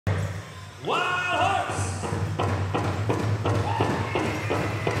Wild Horse!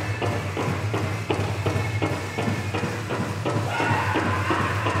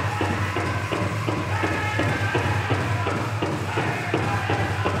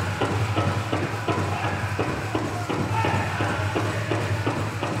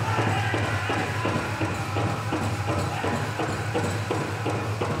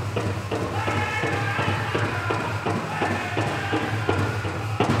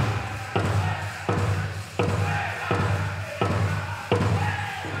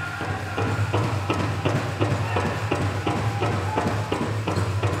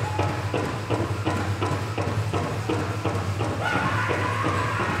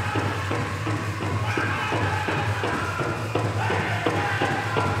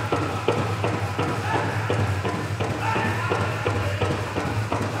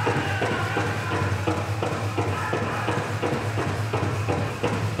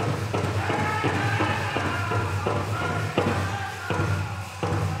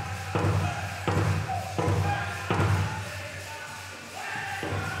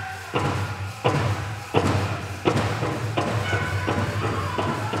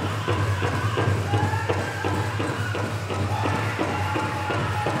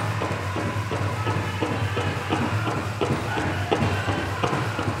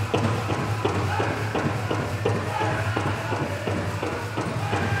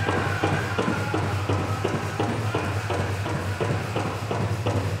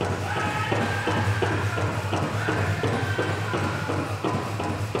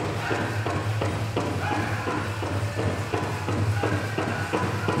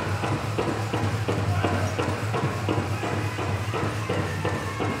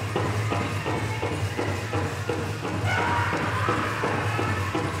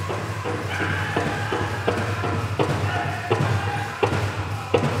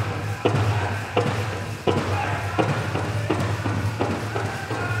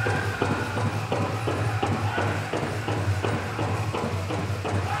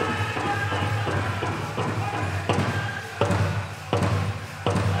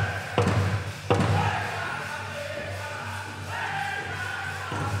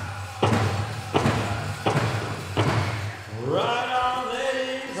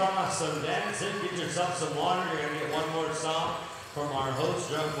 Awesome dancing. Get yourself some water. You're going to get one more song from our host,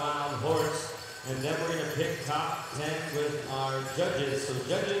 Drunk Wild Horse. And then we're going to pick top 10 with our judges. So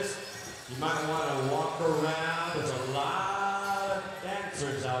judges, you might want to walk around. There's a lot of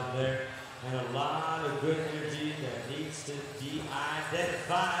dancers out there and a lot of good energy that needs to be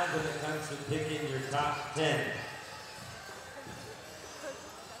identified when it comes to picking your top 10.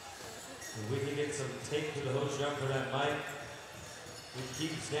 If we can get some tape to the host drum for that mic. He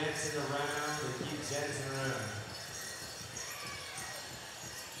keeps dancing around, he keeps dancing around.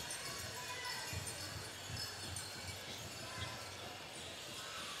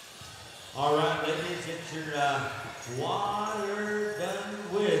 All right, ladies, get your water done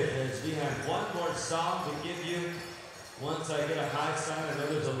with, as we have one more song to give you. Once I get a high sign, I know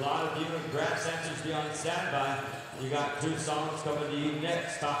there's a lot of you and grab sensors be on standby. You got 2 songs coming to you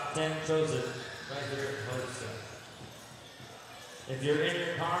next, top 10 chosen, right here at the host. If you're in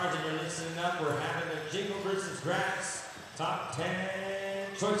your cars and you're listening up, we're having a Jingle versus Grass top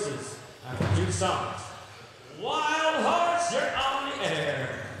 10 choices after 2 songs. Wild Horse, you're on the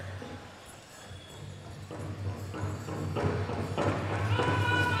air.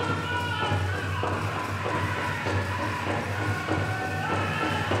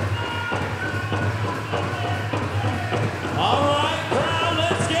 All right, crowd,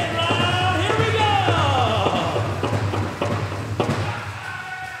 let's get loud. Here we go.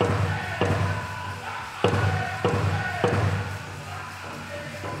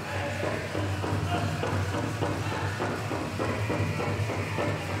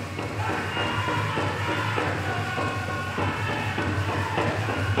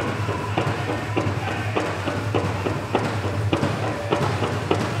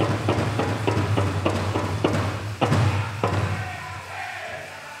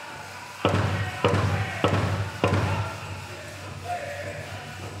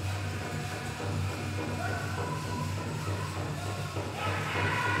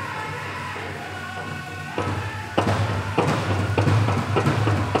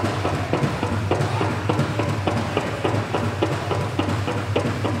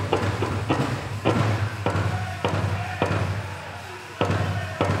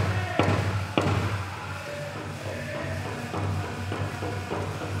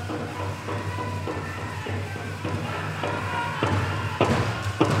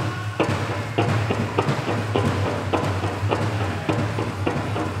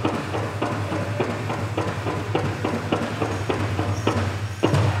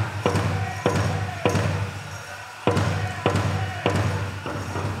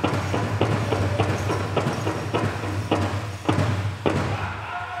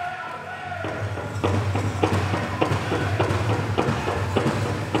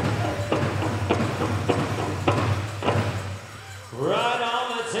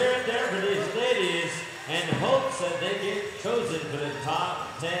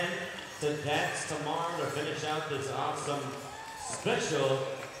 10 to dance tomorrow to finish out this awesome special.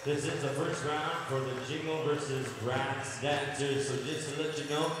 This is the first round for the Jingle versus Grass Dancers. So just to let you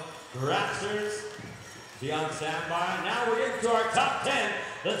know, Grassers, be on standby. Now we're getting to our top 10.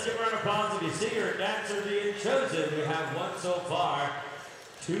 Let's give a round of applause if you see your dancer being chosen. We have one so far,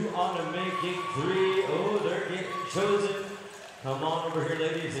 2 on the making, 3. Oh, they're getting chosen. Come on over here,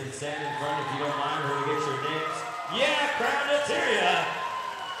 ladies, and stand in front if you don't mind. We're gonna get your names. Yeah, crowd, let's hear ya.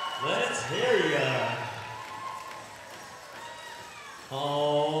 Let's hear ya.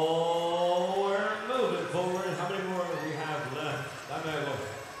 Oh, we're moving forward. How many more do we have left?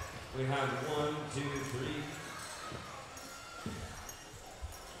 We have 1, 2, 3.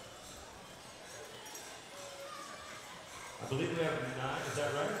 I believe we have 9. Is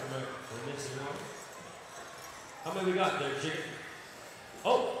that right? Am I missing one? How many we got there, chicken?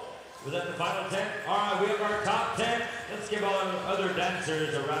 Oh, was that the final 10? All right, we have our top 10. Let's give all our other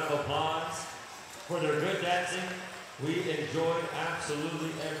dancers a round of applause for their good dancing. We enjoyed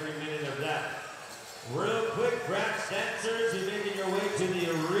absolutely every minute of that. Real quick, Grass Dancers, you're making your way to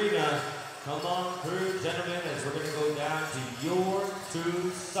the arena. Come on through, gentlemen, as we're gonna go down to your 2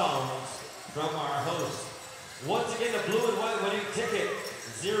 songs from our host. Once again, the blue and white winning ticket,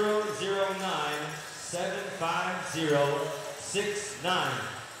 009-750-69.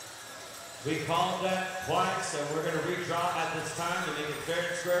 We called that twice, and we're gonna redraw at this time to make it fair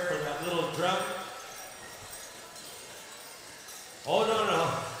and square for that little drum. Oh, no.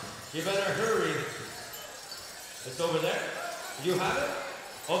 You better hurry. It's over there. You have it?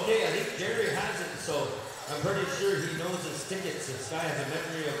 Okay, I think Jerry has it, so I'm pretty sure he knows his tickets. This guy has a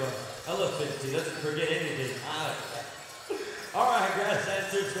memory of an elephant. He doesn't forget anything. All right, Grass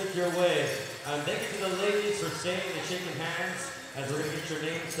Dancers, make your way. Thank you to the ladies for staying and shaking hands as we're going to get your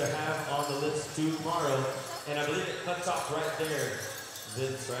names to have on the list tomorrow. And I believe it cuts off right there.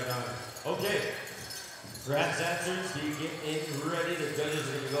 Vince, right on. Okay. Grass Dancers, be getting ready. The judges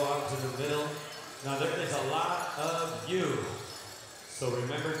are going to go out to the middle. Now there is a lot of you. So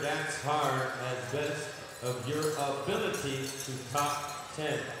remember, dance hard as best of your ability to top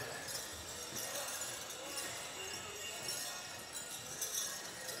 10.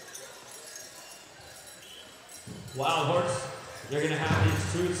 Wild Horse, you're going to have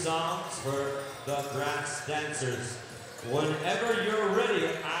these 2 songs for the Grass Dancers. Whenever you're ready,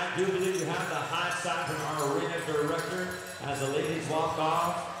 I do believe you have the high sign from our arena director as the ladies walk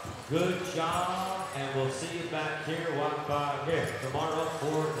off. Good job, and we'll see you back here, walk by here tomorrow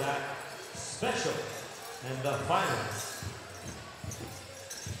for that special and the finals.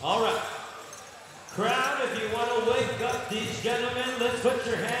 All right. Crowd, if you want to wake up these gentlemen, let's put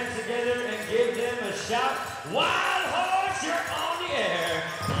your hands together and give them a shout. Wild Horse, you're on the air.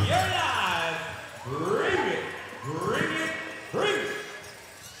 You're live. Bring it, bring it, bring it.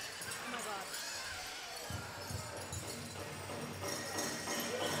 Oh my God.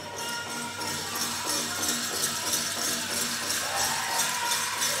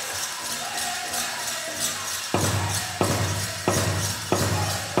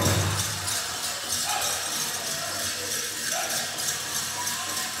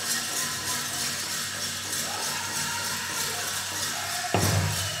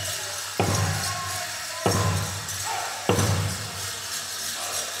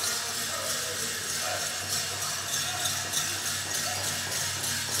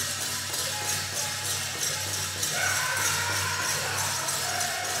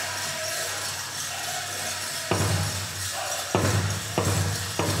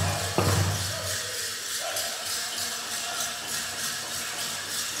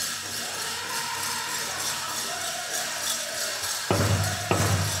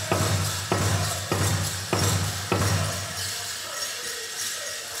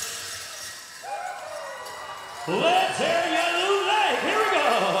 Let's hear ya, Loon. Here we go.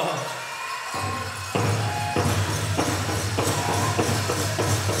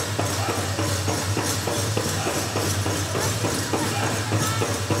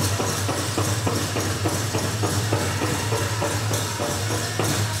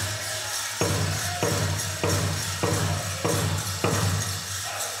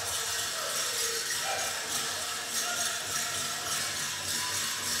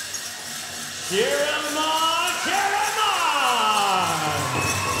 Cheer 'em on, cheer 'em on!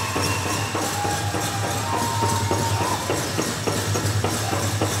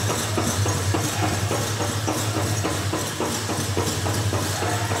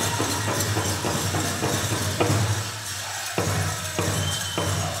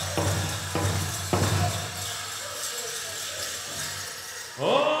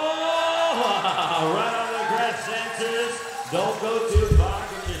 Oh, right on the Grass Dancers. Don't go too far.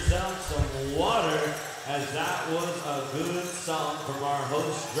 that was a good song from our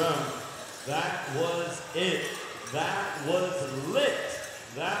host drum. That was it. That was lit.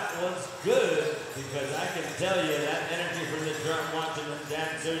 That was good, because I can tell you that energy from the drum, watching the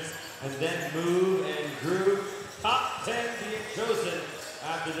dancers, and then move and groove. Top 10 being chosen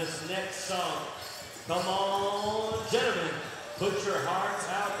after this next song. Come on, gentlemen. Put your hearts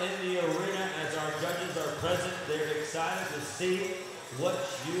out in the arena as our judges are present. They're excited to see what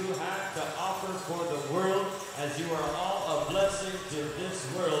you have to offer for the world, as you are all a blessing to this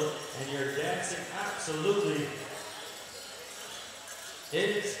world, and you're dancing absolutely. It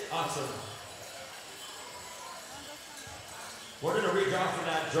is awesome. We're going to reach off of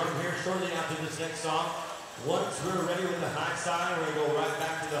that drum here shortly after this next song. Once we're ready with the high side, we're going to go right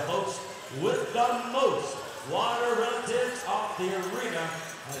back to the host with the most water relatives off the arena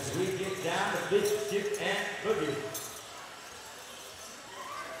as we get down to big skip and boogie.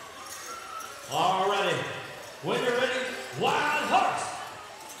 Alrighty, when you're ready, Wild Horse.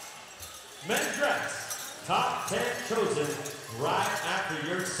 Men's dress, top 10 chosen right after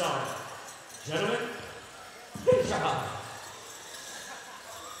your song. Gentlemen, good job.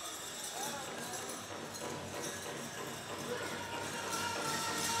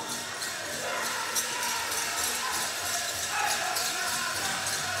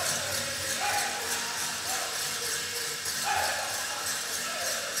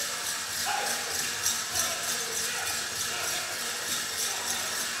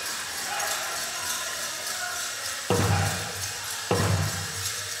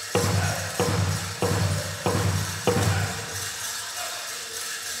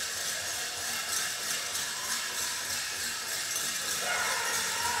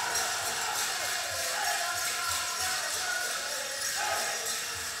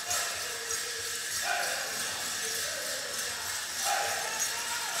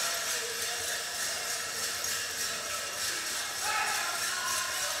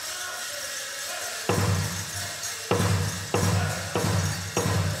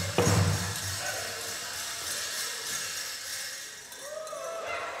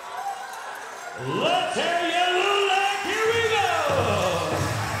 Let's hear you, Loon. Here we go.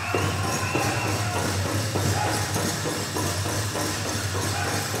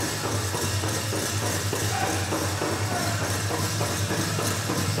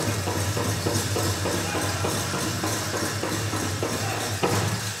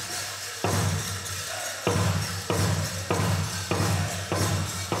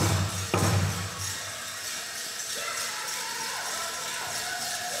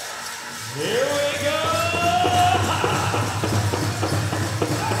 Here we go.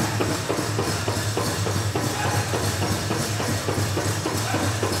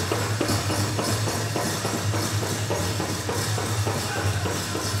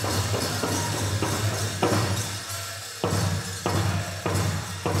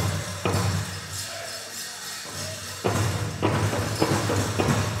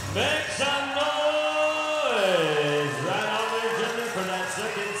 Make some noise right on there, gentlemen, for that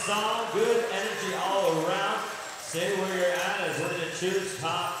second song. Good energy all around. Stay where you're at as we're going to choose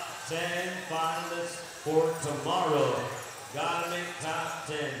top 10 finalists for tomorrow. Gotta make top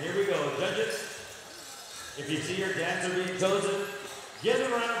 10. Here we go, judges. If you see your dancer being chosen, give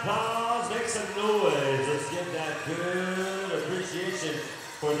them a round of applause, make some noise. Let's give that good appreciation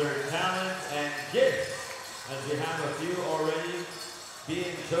for their talent and gifts, as we have a few already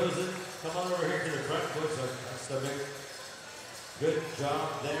being chosen. Come on over here to the front, folks. That's the mix. Good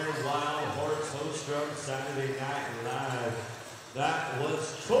job there, Wild Horse Host Drum Saturday Night Live. That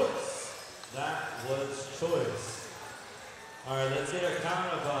was choice. That was choice. All right, let's get a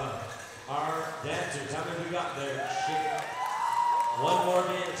count of our dancers. How many we got there? Shit. One more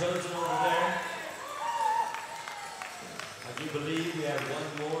being chosen over there. I do believe we have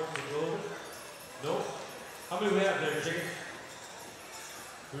one more to go. Nope. How many we have there, Chicken?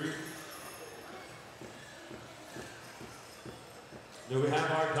 3. Do we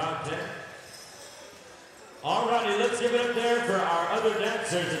have our top 10? Alrighty, let's give it up there for our other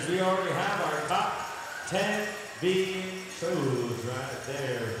dancers, as we already have our top 10 being chosen right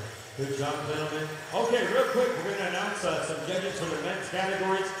there. Good job, gentlemen. Okay, real quick, we're going to announce some judges for the men's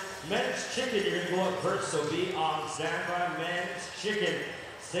categories. Men's chicken, you're going to go up first, so be on standby. Men's chicken,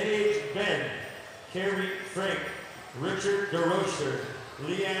 Sage Ben, Carrie Frank, Richard DeRocher,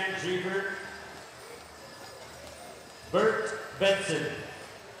 Leanne Drever, Bert Benson.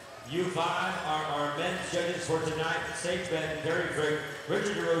 You 5 are our men's judges for tonight. Sage Ben, Carrie Frank,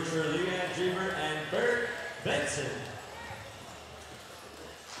 Richard DeRocher, Leanne Drever, and Bert Benson.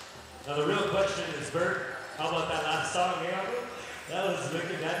 Now the real question is, Bert, how about that last song, yeah? That was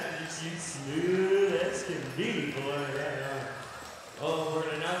looking at you smooth as can be, boy. Right on. Oh, we're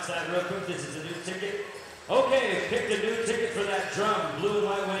going to announce that real quick. This is a new ticket. Okay, pick the new ticket for that drum. Blue and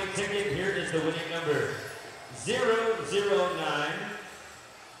white winning ticket. Here is the winning number. 009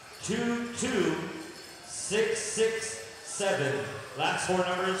 22667. Last four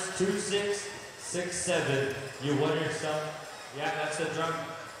numbers, 2667. You won yourself. Yeah, that's the drum.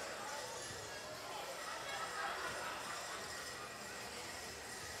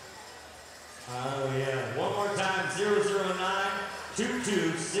 Oh yeah, one more time, 009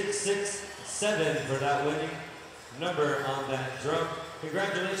 22667 for that winning number on that drum.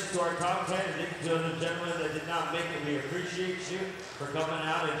 Congratulations to our top 10 and thank you to the gentlemen that did not make it. We appreciate you for coming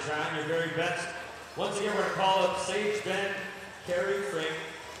out and trying your very best. Once again, we're going to call up Sage Ben, Carrie Frank,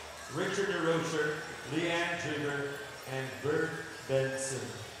 Richard DeRocher, Leanne Trigger, and Bert Benson.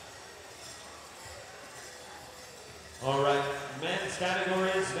 All right, men's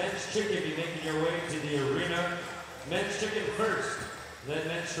categories, men's chicken, be making your way to the arena. Men's chicken first, then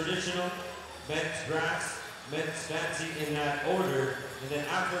men's traditional, men's grass, men's fancy in that order. And then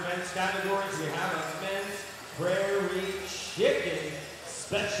after men's categories, we have a men's prairie chicken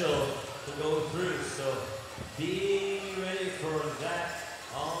special to go through. So be ready for that,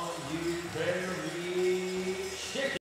 all you prairie